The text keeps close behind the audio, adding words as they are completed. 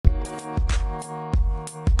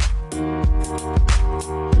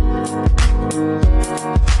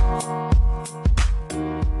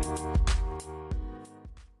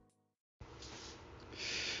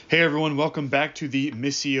Hey everyone, welcome back to the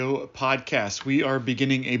Missio podcast. We are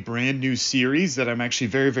beginning a brand new series that I'm actually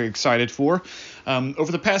very excited for.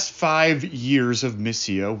 Over the past 5 years of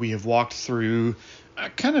Missio, we have walked through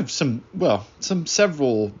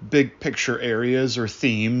several big picture areas or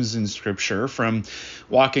themes in Scripture, from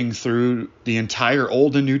walking through the entire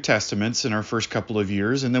Old and New Testaments in our first couple of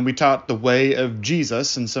years, and then we taught the way of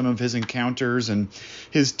Jesus and some of his encounters and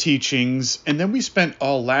his teachings, and then we spent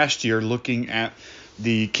all last year looking at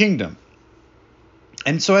the kingdom.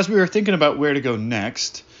 And so as we were thinking about where to go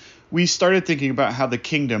next, we started thinking about how the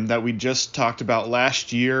kingdom that we just talked about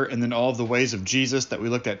last year, and then all of the ways of Jesus that we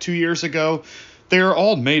looked at 2 years ago, they are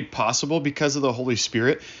all made possible because of the Holy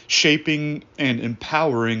Spirit shaping and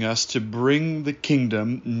empowering us to bring the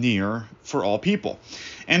kingdom near for all people.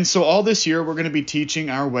 And so all this year, we're going to be teaching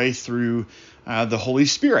our way through the Holy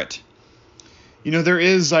Spirit. You know, there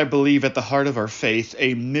is, I believe, at the heart of our faith,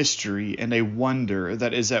 a mystery and a wonder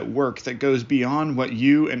that is at work that goes beyond what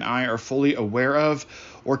you and I are fully aware of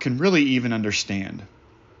or can really even understand.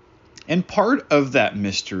 And part of that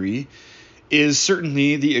mystery is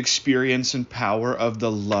certainly the experience and power of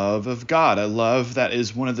the love of God, a love that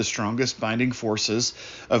is one of the strongest binding forces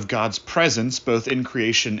of God's presence, both in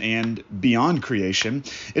creation and beyond creation.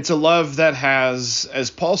 It's a love that has, as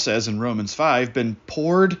Paul says in Romans 5, been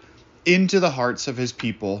poured into the hearts of his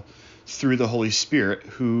people through the Holy Spirit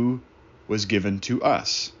who was given to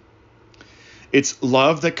us. It's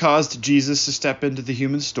love that caused Jesus to step into the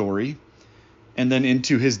human story and then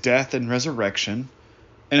into his death and resurrection.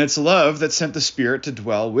 And it's love that sent the Spirit to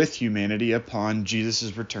dwell with humanity upon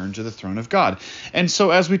Jesus' return to the throne of God. And so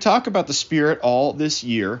as we talk about the Spirit all this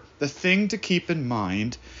year, the thing to keep in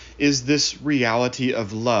mind is this reality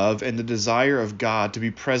of love and the desire of God to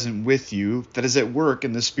be present with you that is at work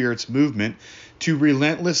in the Spirit's movement to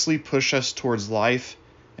relentlessly push us towards life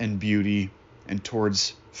and beauty and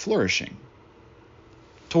towards flourishing,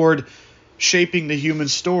 toward shaping the human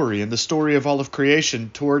story and the story of all of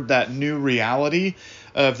creation toward that new reality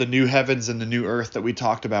of the new heavens and the new earth that we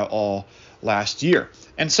talked about all last year.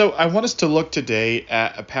 And so I want us to look today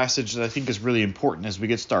at a passage that I think is really important as we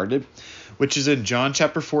get started, which is in John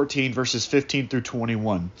chapter 14, verses 15 through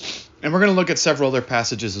 21. And we're going to look at several other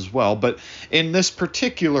passages as well. But in this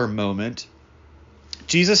particular moment,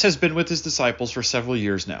 Jesus has been with his disciples for several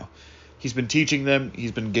years now. He's been teaching them.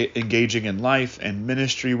 He's been engaging in life and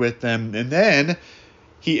ministry with them. And then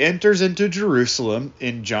he enters into Jerusalem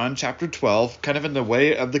in John chapter 12, kind of in the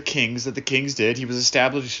way of the kings that the kings did. He was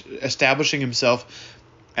establishing himself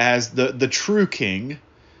as the true king.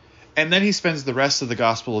 And then he spends the rest of the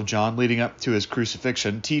Gospel of John leading up to his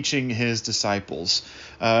crucifixion teaching his disciples,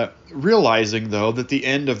 realizing, though, that the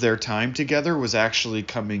end of their time together was actually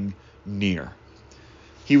coming near.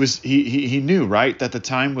 He knew, right, that the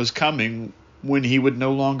time was coming when he would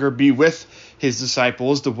no longer be with his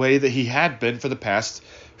disciples the way that he had been for the past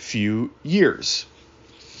few years.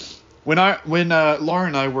 When Laura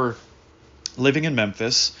and I were living in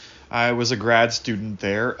Memphis, I was a grad student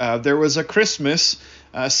there. There was a Christmas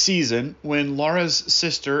season when Laura's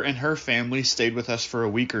sister and her family stayed with us for a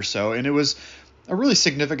week or so, and it was a really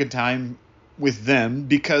significant time with them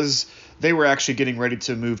because they were actually getting ready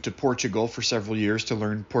to move to Portugal for several years to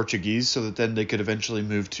learn Portuguese so that then they could eventually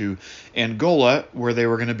move to Angola, where they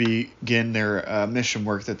were going to begin their mission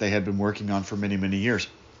work that they had been working on for many years.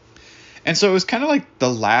 And so it was kind of like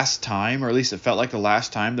the last time, or at least it felt like the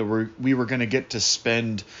last time that we were going to get to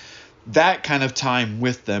spend that kind of time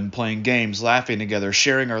with them, playing games, laughing together,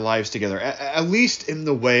 sharing our lives together, at least in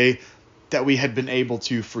the way that we had been able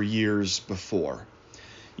to for years before.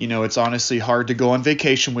 You know, it's honestly hard to go on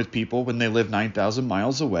vacation with people when they live 9,000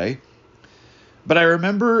 miles away. But I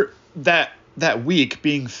remember that week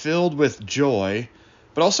being filled with joy,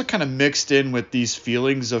 but also kind of mixed in with these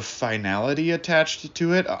feelings of finality attached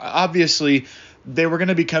to it. Obviously, they were going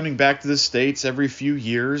to be coming back to the States every few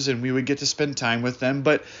years, and we would get to spend time with them,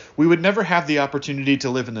 but we would never have the opportunity to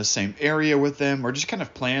live in the same area with them or just kind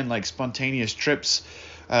of plan like spontaneous trips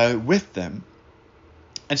with them.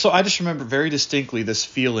 And so I just remember very distinctly this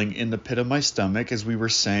feeling in the pit of my stomach as we were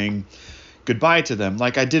saying goodbye to them.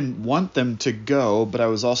 Like I didn't want them to go, but I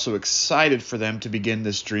was also excited for them to begin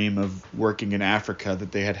this dream of working in Africa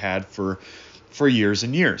that they had had for years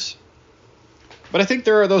and years. But I think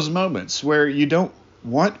there are those moments where you don't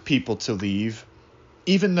want people to leave,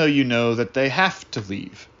 even though you know that they have to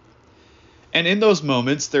leave. And in those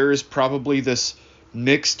moments, there is probably this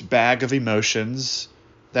mixed bag of emotions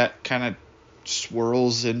that kind of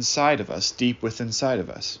swirls inside of us, deep within inside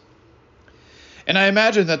of us. And I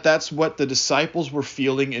imagine that that's what the disciples were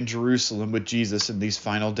feeling in Jerusalem with Jesus in these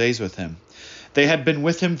final days with him. They had been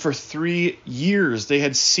with him for 3 years. They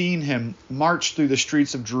had seen him march through the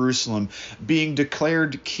streets of Jerusalem, being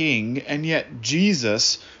declared king, and yet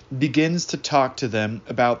Jesus begins to talk to them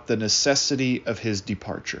about the necessity of his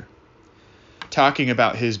departure, talking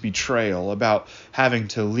about his betrayal, about having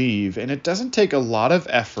to leave. And it doesn't take a lot of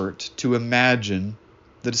effort to imagine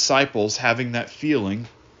the disciples having that feeling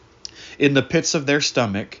in the pits of their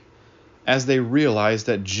stomach as they realized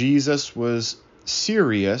that Jesus was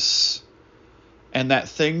serious and that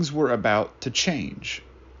things were about to change.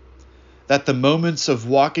 That the moments of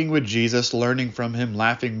walking with Jesus, learning from him,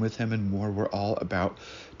 laughing with him, and more were all about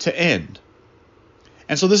to end.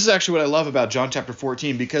 And so this is actually what I love about John chapter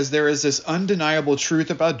 14, because there is this undeniable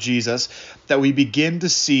truth about Jesus that we begin to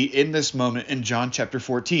see in this moment in John chapter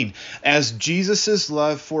 14. As Jesus'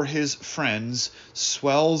 love for his friends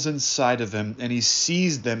swells inside of him, and he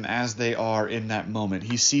sees them as they are in that moment.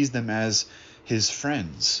 He sees them as his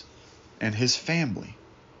friends and his family.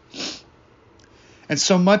 And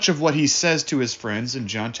so much of what he says to his friends in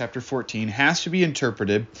John chapter 14 has to be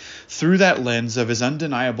interpreted through that lens of his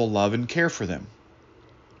undeniable love and care for them.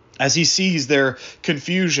 As he sees their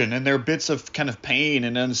confusion and their bits of kind of pain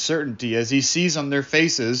and uncertainty, as he sees on their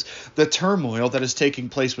faces the turmoil that is taking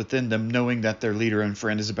place within them, knowing that their leader and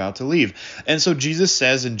friend is about to leave. And so Jesus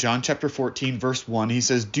says in John chapter 14, verse 1, he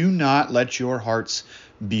says, "Do not let your hearts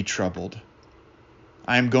be troubled.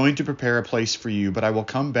 I am going to prepare a place for you, but I will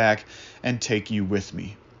come back and take you with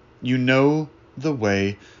me. You know the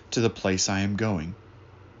way to the place I am going."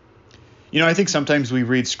 I think sometimes we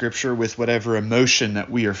read Scripture with whatever emotion that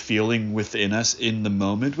we are feeling within us in the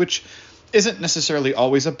moment, which isn't necessarily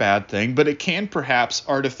always a bad thing, but it can perhaps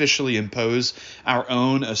artificially impose our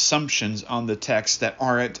own assumptions on the text that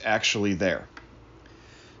aren't actually there.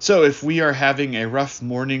 So if we are having a rough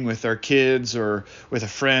morning with our kids or with a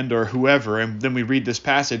friend or whoever, and then we read this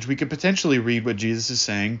passage, we could potentially read what Jesus is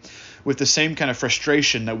saying with the same kind of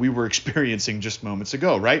frustration that we were experiencing just moments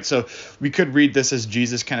ago, right? So we could read this as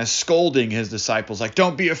Jesus kind of scolding his disciples, like,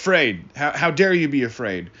 "Don't be afraid. How dare you be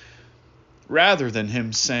afraid?" Rather than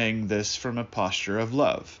him saying this from a posture of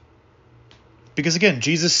love. Because again,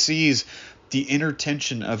 Jesus sees the inner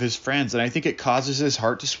tension of his friends, and I think it causes his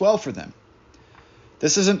heart to swell for them.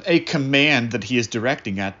 This isn't a command that he is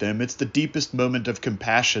directing at them. It's the deepest moment of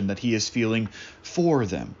compassion that he is feeling for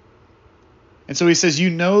them. And so he says, "You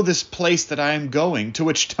know this place that I am going," to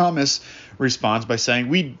which Thomas responds by saying,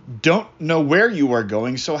 "We don't know where you are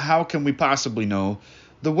going, so how can we possibly know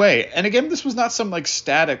the way?" And again, this was not some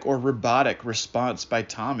static or robotic response by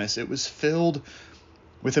Thomas. It was filled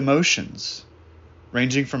with emotions,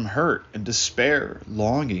 ranging from hurt and despair,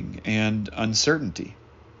 longing, and uncertainty.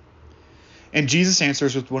 And Jesus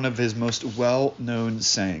answers with one of his most well-known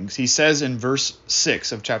sayings. He says in verse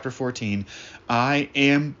 6 of chapter 14, "I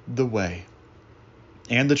am the way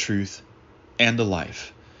and the truth and the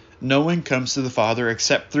life. No one comes to the Father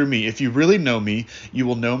except through me. If you really know me, you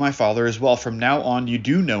will know my Father as well. From now on, you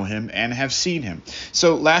do know him and have seen him."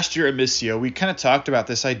 So last year at Missio, we kind of talked about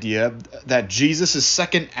this idea that Jesus'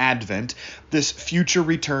 second advent, this future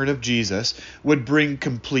return of Jesus, would bring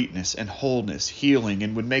completeness and wholeness, healing,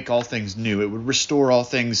 and would make all things new. It would restore all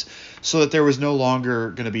things so that there was no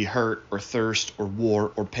longer going to be hurt or thirst or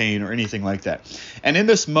war or pain or anything like that. And in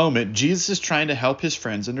this moment, Jesus is trying to help his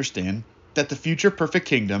friends understand that the future perfect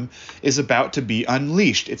kingdom is about to be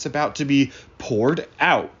unleashed. It's about to be poured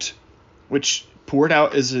out, which poured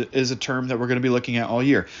out is a term that we're going to be looking at all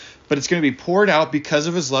year. But it's going to be poured out because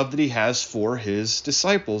of his love that he has for his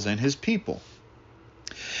disciples and his people.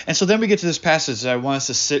 And so then we get to this passage that I want us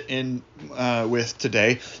to sit in with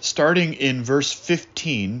today. Starting in verse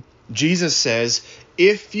 15, Jesus says,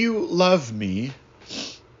 "If you love me,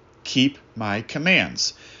 keep my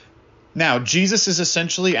commands." Now, Jesus is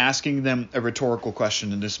essentially asking them a rhetorical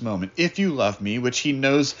question in this moment. If you love me, which he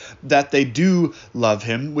knows that they do love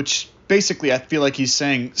him, which basically I feel like he's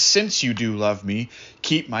saying, since you do love me,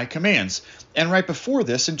 keep my commands. And right before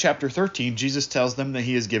this, in chapter 13, Jesus tells them that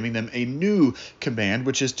he is giving them a new command,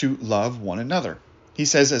 which is to love one another. He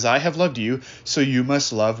says, "As I have loved you, so you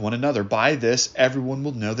must love one another. By this, everyone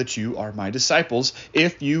will know that you are my disciples,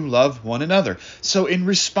 if you love one another." So in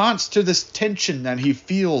response to this tension that he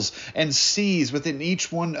feels and sees within each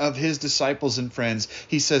one of his disciples and friends,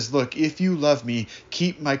 he says, "Look, if you love me,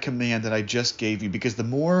 keep my command that I just gave you, because the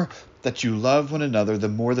more that you love one another, the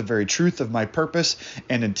more the very truth of my purpose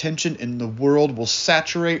and intention in the world will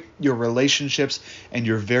saturate your relationships and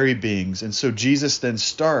your very beings." And so Jesus then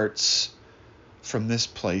starts from this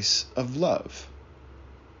place of love.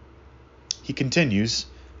 He continues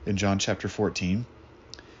in John chapter 14,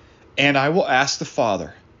 "And I will ask the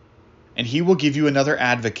Father, And he will give you another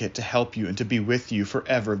advocate to help you and to be with you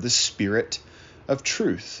forever, the Spirit of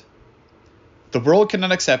truth. The world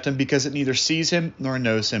cannot accept him because it neither sees him nor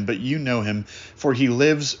knows him, but you know him, for he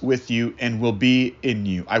lives with you and will be in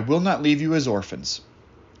you. I will not leave you as orphans.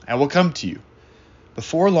 I will come to you.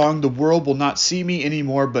 Before long, the world will not see me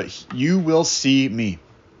anymore, but you will see me.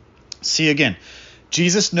 See again,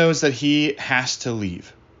 Jesus knows that he has to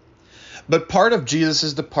leave. But part of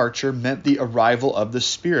Jesus' departure meant the arrival of the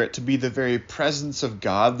Spirit to be the very presence of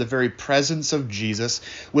God, the very presence of Jesus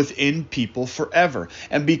within people forever.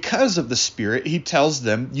 And because of the Spirit, he tells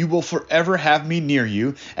them, you will forever have me near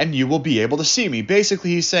you and you will be able to see me.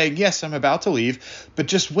 Basically, he's saying, yes, I'm about to leave, but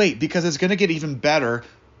just wait because it's going to get even better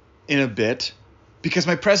in a bit because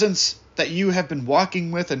my presence that you have been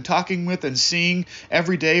walking with and talking with and seeing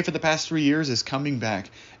every day for the past 3 years is coming back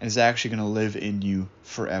and is actually going to live in you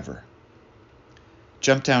forever.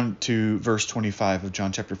 Jump down to verse 25 of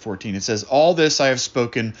John chapter 14. It says, all this I have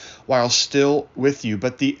spoken while still with you,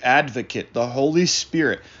 but the advocate, the Holy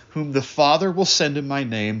Spirit, whom the Father will send in my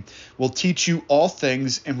name, will teach you all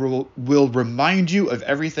things and will remind you of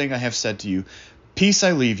everything I have said to you. Peace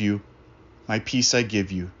I leave you, my peace I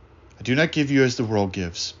give you. I do not give you as the world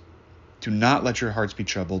gives. Do not let your hearts be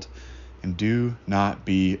troubled, and do not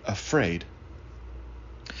be afraid.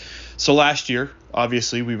 So last year,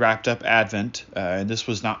 obviously, we wrapped up Advent, and this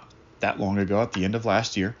was not that long ago, at the end of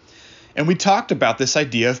last year. And we talked about this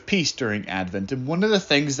idea of peace during Advent. And one of the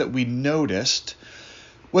things that we noticed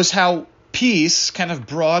was how peace, kind of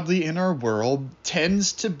broadly in our world,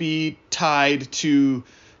 tends to be tied to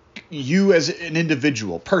you as an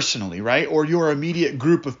individual, personally, right? Or your immediate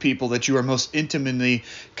group of people that you are most intimately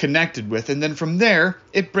connected with. And then from there,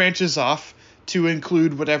 it branches off to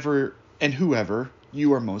include whatever and whoever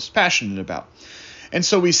you are most passionate about. And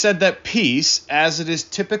so we said that peace, as it is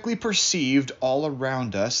typically perceived all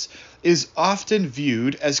around us, is often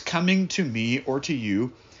viewed as coming to me or to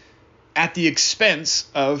you at the expense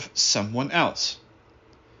of someone else.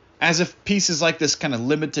 As if peace is like this kind of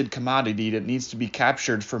limited commodity that needs to be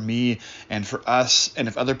captured for me and for us. And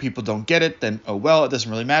if other people don't get it, then, oh well, it doesn't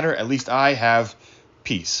really matter. At least I have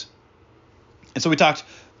peace. And so we talked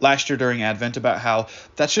last year during Advent about how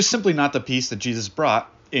that's just simply not the peace that Jesus brought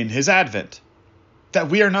in his Advent. That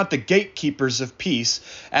we are not the gatekeepers of peace,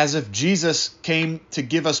 as if Jesus came to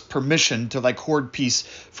give us permission to hoard peace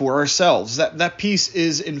for ourselves. That peace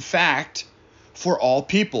is in fact for all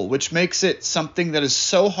people, which makes it something that is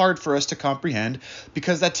so hard for us to comprehend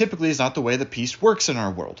because that typically is not the way that peace works in our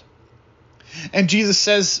world. And Jesus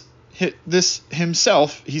says this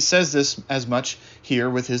himself. He says this as much here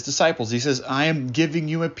with his disciples. He says, I am giving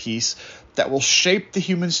you a peace that will shape the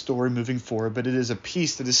human story moving forward, but it is a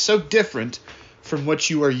peace that is so different from what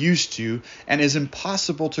you are used to and is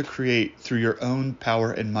impossible to create through your own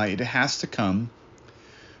power and might. It has to come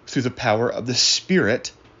through the power of the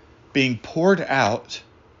Spirit being poured out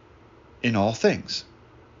in all things.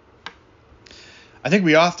 I think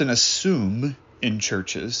we often assume in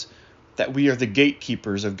churches that we are the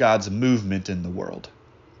gatekeepers of God's movement in the world.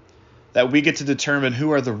 That we get to determine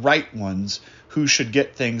who are the right ones who should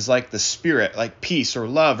get things like the Spirit, like peace or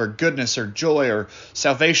love or goodness or joy or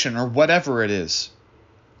salvation or whatever it is.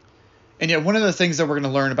 And yet one of the things that we're going to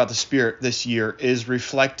learn about the Spirit this year is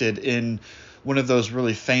reflected in one of those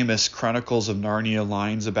really famous Chronicles of Narnia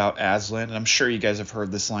lines about Aslan. And I'm sure you guys have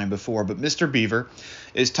heard this line before, but Mr. Beaver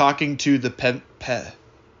is talking to the what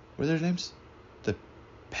are their names? The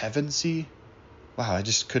Pevensey? Wow, I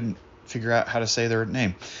just couldn't figure out how to say their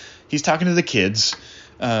name. He's talking to the kids,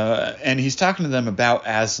 and he's talking to them about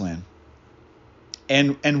Aslan.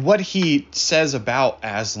 And what he says about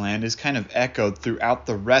Aslan is kind of echoed throughout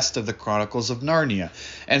the rest of the Chronicles of Narnia.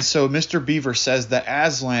 And so Mr. Beaver says that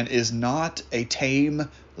Aslan is not a tame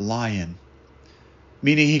lion,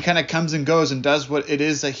 meaning he kind of comes and goes and does what it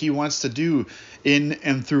is that he wants to do in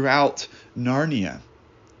and throughout Narnia.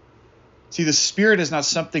 See, the Spirit is not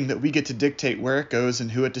something that we get to dictate where it goes and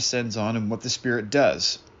who it descends on and what the Spirit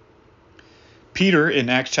does. Peter in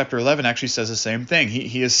Acts chapter 11 actually says the same thing.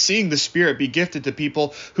 He is seeing the Spirit be gifted to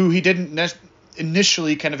people who he didn't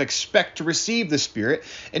initially kind of expect to receive the Spirit.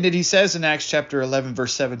 And then he says in Acts chapter 11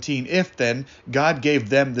 verse 17, if then God gave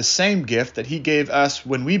them the same gift that he gave us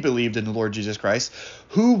when we believed in the Lord Jesus Christ,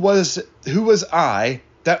 who was I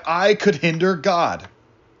that I could hinder God?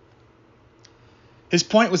 His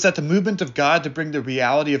point was that the movement of God to bring the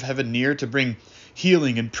reality of heaven near, to bring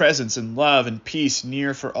healing and presence and love and peace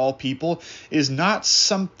near for all people, is not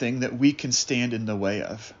something that we can stand in the way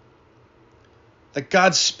of. That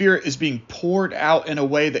God's Spirit is being poured out in a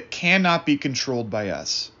way that cannot be controlled by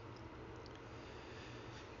us.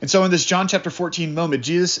 And so in this John chapter 14 moment,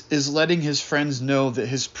 Jesus is letting his friends know that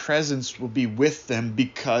his presence will be with them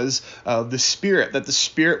because of the Spirit, that the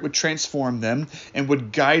Spirit would transform them and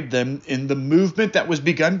would guide them in the movement that was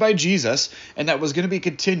begun by Jesus and that was going to be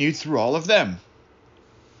continued through all of them.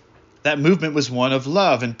 That movement was one of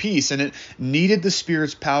love and peace, and it needed the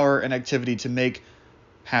Spirit's power and activity to make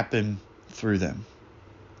happen through them.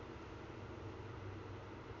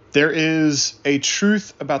 There is a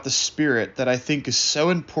truth about the Spirit that I think is so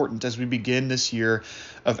important as we begin this year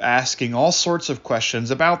of asking all sorts of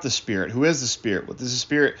questions about the Spirit. Who is the Spirit? What does the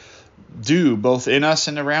Spirit do both in us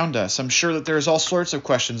and around us? I'm sure that there's all sorts of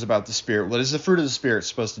questions about the Spirit. What is the fruit of the Spirit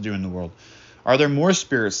supposed to do in the world? Are there more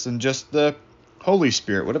spirits than just the Holy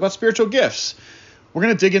Spirit? What about spiritual gifts? We're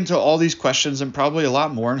going to dig into all these questions and probably a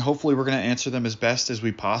lot more, and hopefully we're going to answer them as best as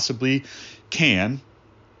we possibly can.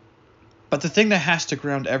 But the thing that has to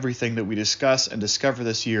ground everything that we discuss and discover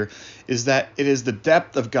this year is that it is the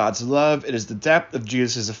depth of God's love, it is the depth of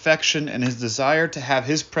Jesus' affection and his desire to have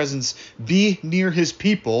his presence be near his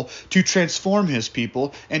people, to transform his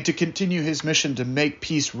people, and to continue his mission to make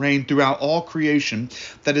peace reign throughout all creation.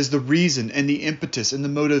 That is the reason and the impetus and the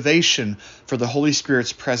motivation for the Holy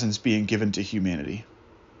Spirit's presence being given to humanity.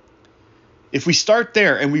 If we start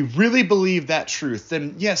there and we really believe that truth,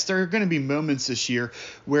 then yes, there are going to be moments this year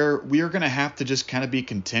where we are going to have to just kind of be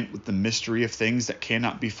content with the mystery of things that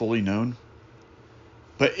cannot be fully known.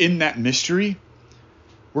 But in that mystery,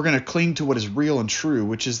 we're going to cling to what is real and true,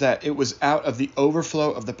 which is that it was out of the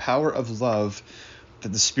overflow of the power of love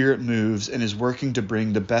that the Spirit moves and is working to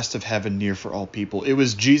bring the best of heaven near for all people. It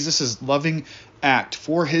was Jesus' loving act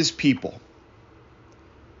for his people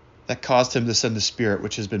that caused him to send the Spirit,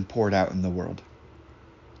 which has been poured out in the world.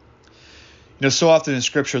 So often in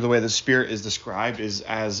Scripture, the way the Spirit is described is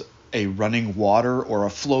as a running water or a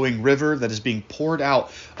flowing river that is being poured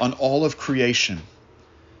out on all of creation.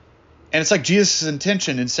 And it's like Jesus'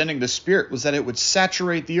 intention in sending the Spirit was that it would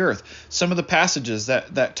saturate the earth. Some of the passages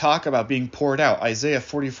that talk about being poured out, Isaiah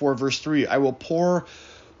 44 verse 3, I will pour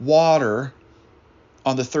water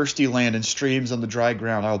on the thirsty land and streams on the dry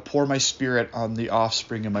ground. I will pour my Spirit on the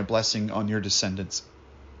offspring and my blessing on your descendants.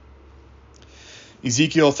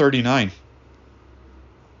 Ezekiel 39.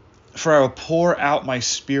 For I will pour out my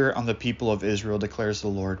Spirit on the people of Israel, declares the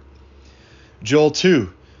Lord. Joel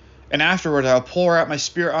 2. And afterward I will pour out my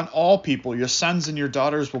Spirit on all people. Your sons and your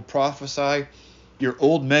daughters will prophesy. Your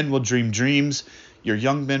old men will dream dreams. Your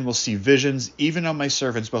young men will see visions. Even on my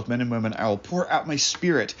servants, both men and women, I will pour out my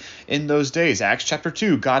Spirit in those days. Acts chapter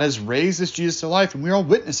 2. God has raised this Jesus to life, and we are all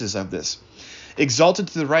witnesses of this. Exalted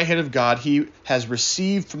to the right hand of God, he has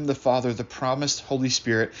received from the Father the promised Holy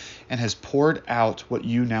Spirit and has poured out what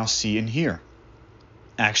you now see and hear.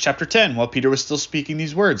 Acts chapter 10. While Peter was still speaking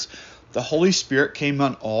these words, the Holy Spirit came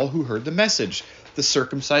on all who heard the message. The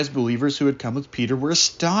circumcised believers who had come with Peter were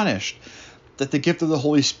astonished that the gift of the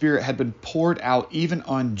Holy Spirit had been poured out even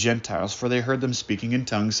on Gentiles, for they heard them speaking in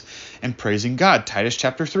tongues and praising God. Titus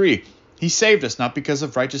chapter 3. He saved us not because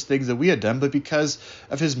of righteous things that we had done, but because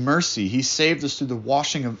of his mercy. He saved us through the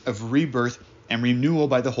washing of rebirth and renewal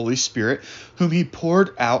by the Holy Spirit, whom he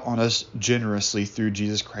poured out on us generously through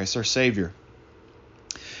Jesus Christ our Savior.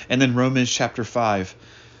 And then Romans chapter 5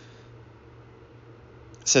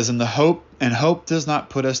 says, and hope does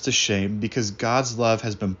not put us to shame, because God's love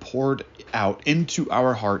has been poured out into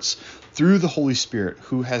our hearts through the Holy Spirit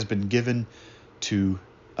who has been given to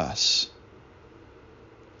us.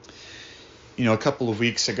 A couple of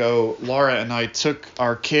weeks ago, Laura and I took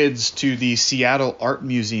our kids to the Seattle Art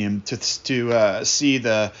Museum to see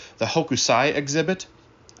the Hokusai exhibit.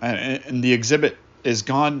 And the exhibit is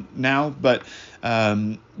gone now, but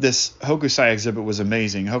this Hokusai exhibit was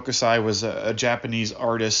amazing. Hokusai was a Japanese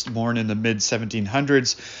artist born in the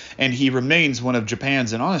mid-1700s, and he remains one of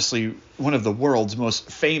Japan's and honestly one of the world's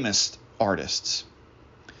most famous artists.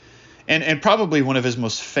 And probably one of his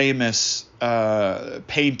most famous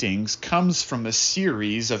paintings comes from a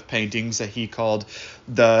series of paintings that he called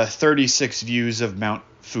the 36 Views of Mount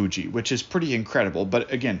Fuji, which is pretty incredible.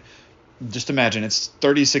 But again, just imagine it's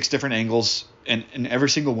 36 different angles, and in every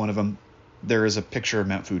single one of them, there is a picture of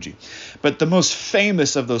Mount Fuji. But the most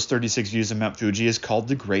famous of those 36 views of Mount Fuji is called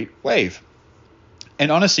the Great Wave.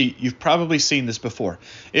 And honestly, you've probably seen this before.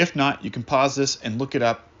 If not, you can pause this and look it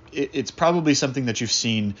up. It's probably something that you've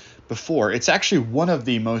seen before. It's actually one of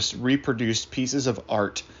the most reproduced pieces of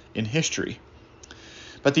art in history.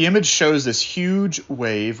 But the image shows this huge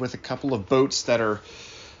wave with a couple of boats that are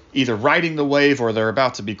either riding the wave or they're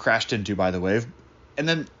about to be crashed into by the wave. And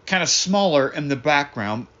then kind of smaller in the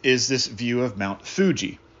background is this view of Mount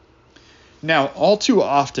Fuji. Now, all too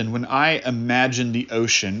often, when I imagine the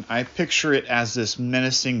ocean, I picture it as this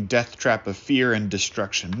menacing death trap of fear and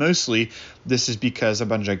destruction. Mostly, this is because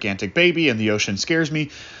I'm a gigantic baby and the ocean scares me.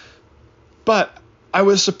 But I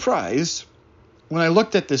was surprised when I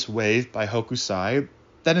looked at this wave by Hokusai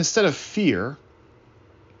that instead of fear,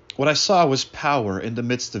 what I saw was power in the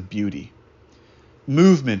midst of beauty,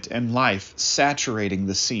 movement and life saturating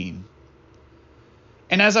the scene.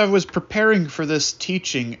 And as I was preparing for this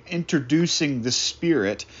teaching, introducing the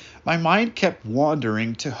Spirit, my mind kept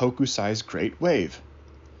wandering to Hokusai's great wave,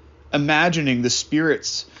 imagining the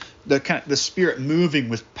Spirit moving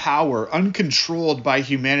with power, uncontrolled by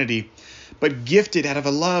humanity, but gifted out of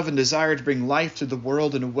a love and desire to bring life to the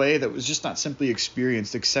world in a way that was just not simply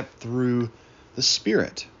experienced except through the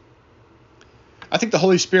Spirit. I think the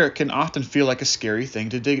Holy Spirit can often feel like a scary thing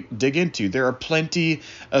to dig into. There are plenty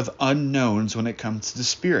of unknowns when it comes to the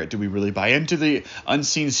Spirit. Do we really buy into the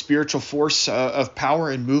unseen spiritual force of power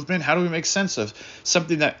and movement? How do we make sense of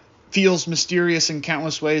something that feels mysterious in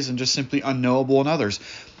countless ways and just simply unknowable in others?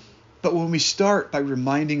 But when we start by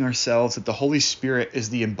reminding ourselves that the Holy Spirit is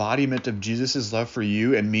the embodiment of Jesus' love for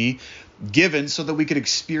you and me, given so that we could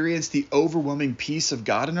experience the overwhelming peace of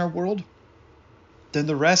God in our world, then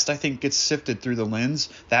the rest, I think, gets sifted through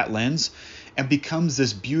that lens, and becomes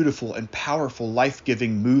this beautiful and powerful,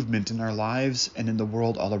 life-giving movement in our lives and in the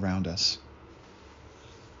world all around us.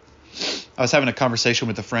 I was having a conversation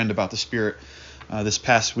with a friend about the Spirit this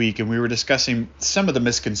past week, and we were discussing some of the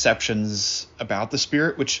misconceptions about the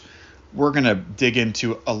Spirit, which we're going to dig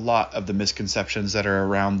into a lot of the misconceptions that are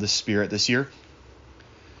around the Spirit this year.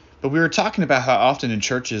 But we were talking about how often in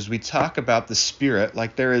churches we talk about the Spirit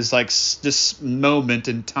like there is like this moment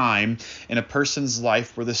in time in a person's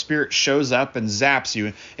life where the Spirit shows up and zaps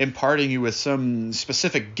you, imparting you with some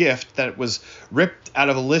specific gift that was ripped out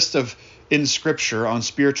of a list in Scripture on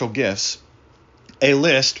spiritual gifts. A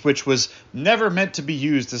list which was never meant to be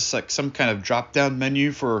used as like some kind of drop-down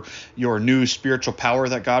menu for your new spiritual power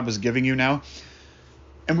that God was giving you now.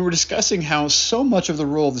 And we were discussing how so much of the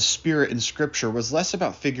role of the Spirit in Scripture was less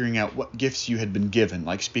about figuring out what gifts you had been given,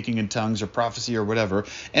 like speaking in tongues or prophecy or whatever,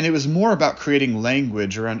 and it was more about creating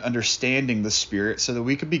language around understanding the Spirit so that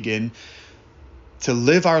we could begin to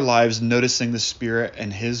live our lives noticing the Spirit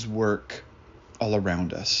and His work all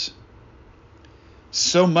around us.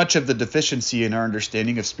 So much of the deficiency in our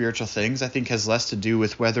understanding of spiritual things, I think, has less to do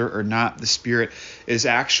with whether or not the Spirit is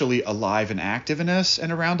actually alive and active in us and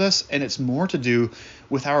around us, and it's more to do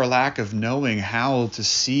with our lack of knowing how to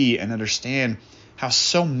see and understand how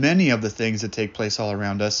so many of the things that take place all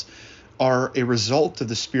around us are a result of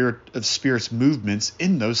the Spirit's movements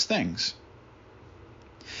in those things.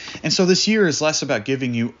 And so this year is less about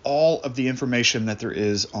giving you all of the information that there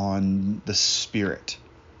is on the Spirit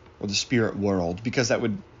or the spirit world, because that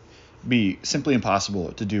would be simply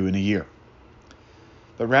impossible to do in a year.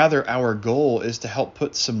 But rather, our goal is to help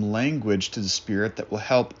put some language to the Spirit that will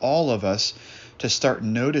help all of us to start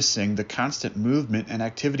noticing the constant movement and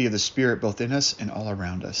activity of the Spirit both in us and all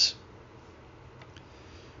around us.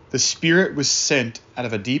 The Spirit was sent out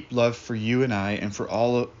of a deep love for you and I and for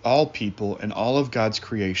all people and all of God's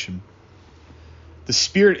creation. The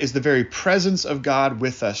Spirit is the very presence of God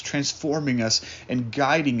with us, transforming us and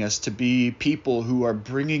guiding us to be people who are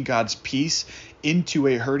bringing God's peace into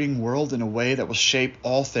a hurting world in a way that will shape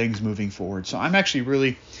all things moving forward. So I'm actually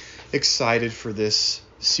really excited for this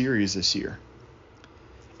series this year.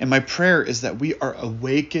 And my prayer is that we are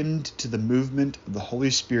awakened to the movement of the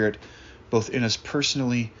Holy Spirit, both in us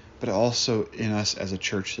personally, but also in us as a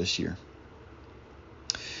church this year.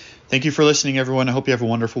 Thank you for listening, everyone. I hope you have a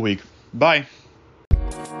wonderful week. Bye.